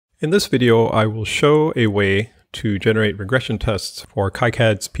In this video, I will show a way to generate regression tests for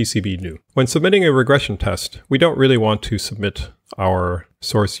KiCad's pcbnew. When submitting a regression test, we don't really want to submit our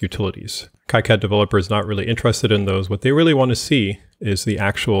source utilities. KiCad developer is not really interested in those. What they really want to see is the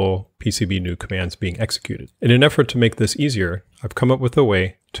actual pcbnew commands being executed. In an effort to make this easier, I've come up with a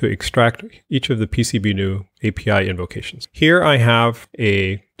way to extract each of the pcbnew API invocations. Here I have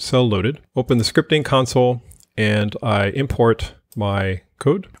a cell loaded. Open the scripting console and I import my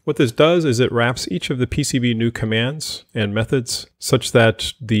code. What this does is it wraps each of the pcbnew commands and methods such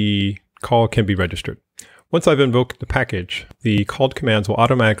that the call can be registered. Once I've invoked the package, the called commands will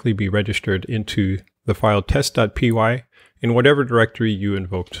automatically be registered into the file test.py in whatever directory you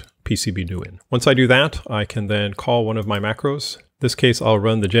invoked pcbnew in. Once I do that, I can then call one of my macros. In this case, I'll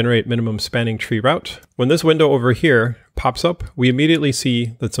run the generate minimum spanning tree route. When this window over here pops up, we immediately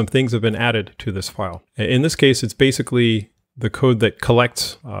see that some things have been added to this file. In this case, it's basically the code that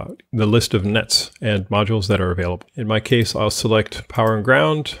collects the list of nets and modules that are available. In my case, I'll select power and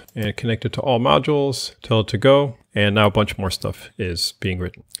ground and connect it to all modules, tell it to go, and now a bunch more stuff is being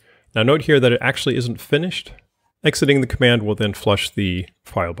written. Now note here that it actually isn't finished. Exiting the command will then flush the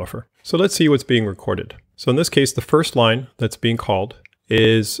file buffer. So let's see what's being recorded. So in this case, the first line that's being called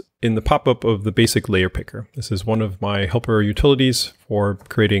is in the pop-up of the basic layer picker. This is one of my helper utilities for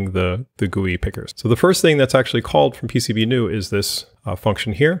creating the GUI pickers. So the first thing that's actually called from pcbnew is this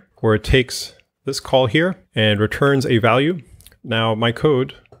function here, where it takes this call here and returns a value. Now my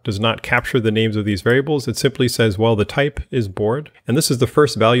code does not capture the names of these variables. It simply says, well, the type is board. And this is the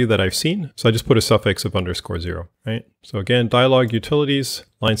first value that I've seen. So I just put a suffix of _0, right? So again, dialog utilities,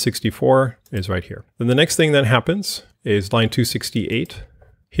 line 64 is right here. Then the next thing that happens is line 268.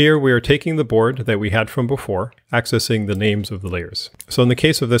 Here we are taking the board that we had from before, accessing the names of the layers. So in the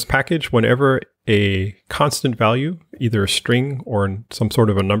case of this package, whenever a constant value, either a string or some sort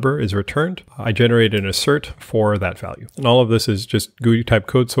of a number is returned, I generate an assert for that value. And all of this is just GUI type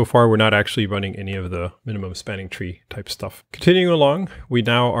code so far. We're not actually running any of the minimum spanning tree type stuff. Continuing along, we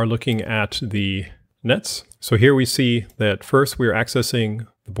now are looking at the nets. So here we see that first we're accessing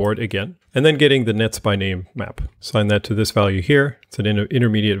the board again, and then getting the nets by name map. Assign that to this value here. It's an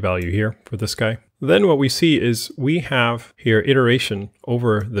intermediate value here for this guy. Then what we see is we have here iteration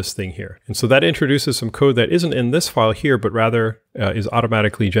over this thing here. And so that introduces some code that isn't in this file here, but rather is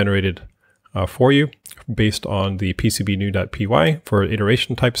automatically generated for you based on the pcbnew.py for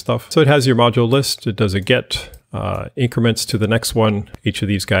iteration type stuff. So it has your module list. It does a get, increments to the next one. Each of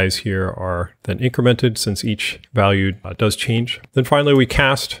these guys here are then incremented since each value does change. Then finally we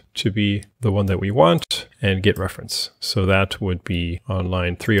cast to be the one that we want and get reference. So that would be on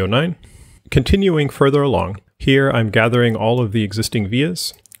line 309. Continuing further along, here I'm gathering all of the existing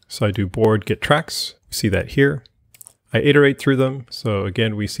vias. So I do board get tracks. You see that here. I iterate through them. So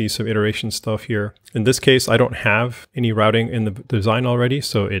again, we see some iteration stuff here. In this case, I don't have any routing in the design already,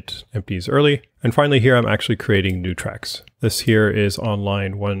 so it empties early. And finally here, I'm actually creating new tracks. This here is on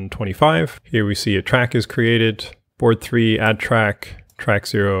line 125. Here we see a track is created, board 3, add track, track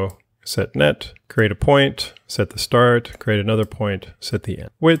 0, set net, create a point, set the start, create another point, set the end,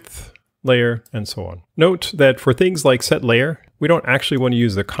 width, layer, and so on. Note that for things like set layer, we don't actually want to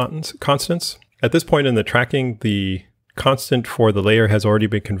use the constants. At this point in the tracking, the constant for the layer has already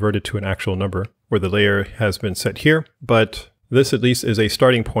been converted to an actual number where the layer has been set here, but this at least is a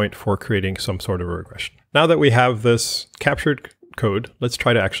starting point for creating some sort of a regression. Now that we have this captured code, let's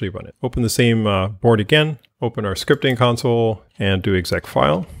try to actually run it. Open the same board again, open our scripting console and do exec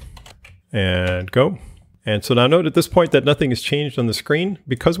file and go. And so now note at this point that nothing has changed on the screen.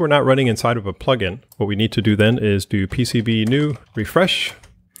 Because we're not running inside of a plugin, what we need to do then is do pcbnew refresh.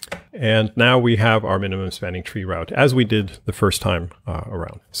 And now we have our minimum spanning tree route as we did the first time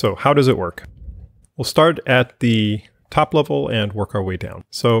around. So how does it work? We'll start at the top level and work our way down.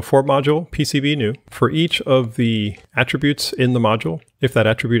 So for module pcbnew, for each of the attributes in the module, if that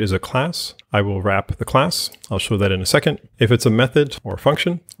attribute is a class, I will wrap the class. I'll show that in a second. If it's a method or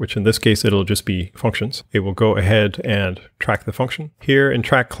function, which in this case, it'll just be functions, it will go ahead and track the function. Here in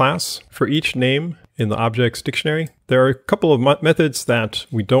track class, for each name in the objects dictionary, there are a couple of methods that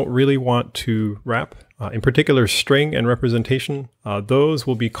we don't really want to wrap. In particular, string and representation, those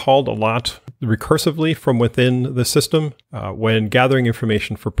will be called a lot recursively from within the system when gathering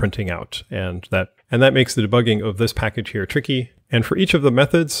information for printing out. And that makes the debugging of this package here tricky. And for each of the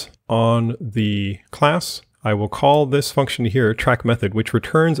methods on the class, I will call this function here, track method, which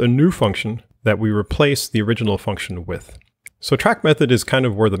returns a new function that we replace the original function with. So track method is kind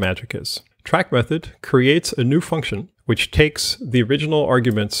of where the magic is. Track method creates a new function which takes the original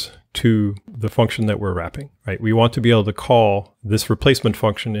arguments to the function that we're wrapping, right? We want to be able to call this replacement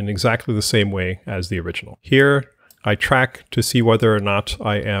function in exactly the same way as the original. Here, I track to see whether or not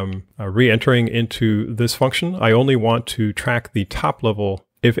I am re-entering into this function. I only want to track the top level.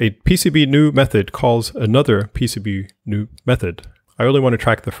 If a pcbnew method calls another pcbnew method, I only want to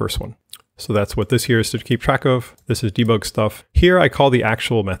track the first one. So that's what this here is to keep track of. This is debug stuff. Here I call the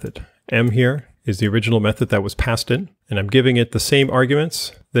actual method. M here is the original method that was passed in, and I'm giving it the same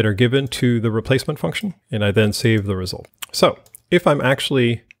arguments that are given to the replacement function, and I then save the result. So if I'm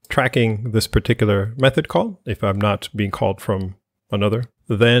actually tracking this particular method call, if I'm not being called from another,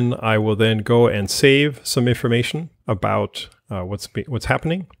 then I will then go and save some information about what's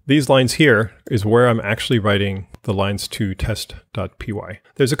happening. These lines here is where I'm actually writing the lines to test.py.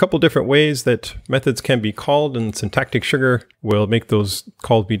 There's a couple different ways that methods can be called, and syntactic sugar will make those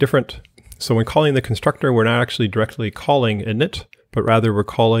calls be different. So when calling the constructor, we're not actually directly calling init, but rather we're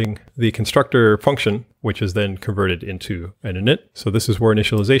calling the constructor function, which is then converted into an init. So this is where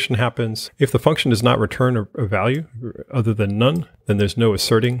initialization happens. If the function does not return a value other than none, then there's no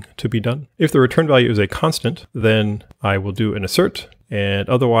asserting to be done. If the return value is a constant, then I will do an assert, and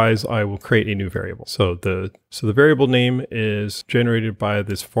otherwise I will create a new variable. So the variable name is generated by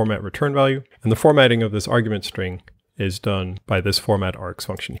this format return value, and the formatting of this argument string is done by this format args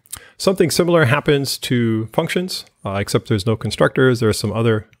function. Something similar happens to functions, except there's no constructors. There are some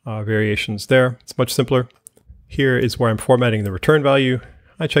other variations there. It's much simpler. Here is where I'm formatting the return value.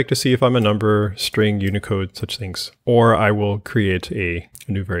 I check to see if I'm a number, string, Unicode, such things, or I will create a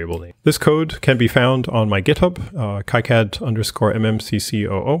new variable name. This code can be found on my GitHub,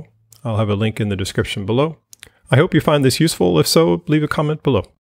 KiCad_mmccoo. I'll have a link in the description below. I hope you find this useful. If so, leave a comment below.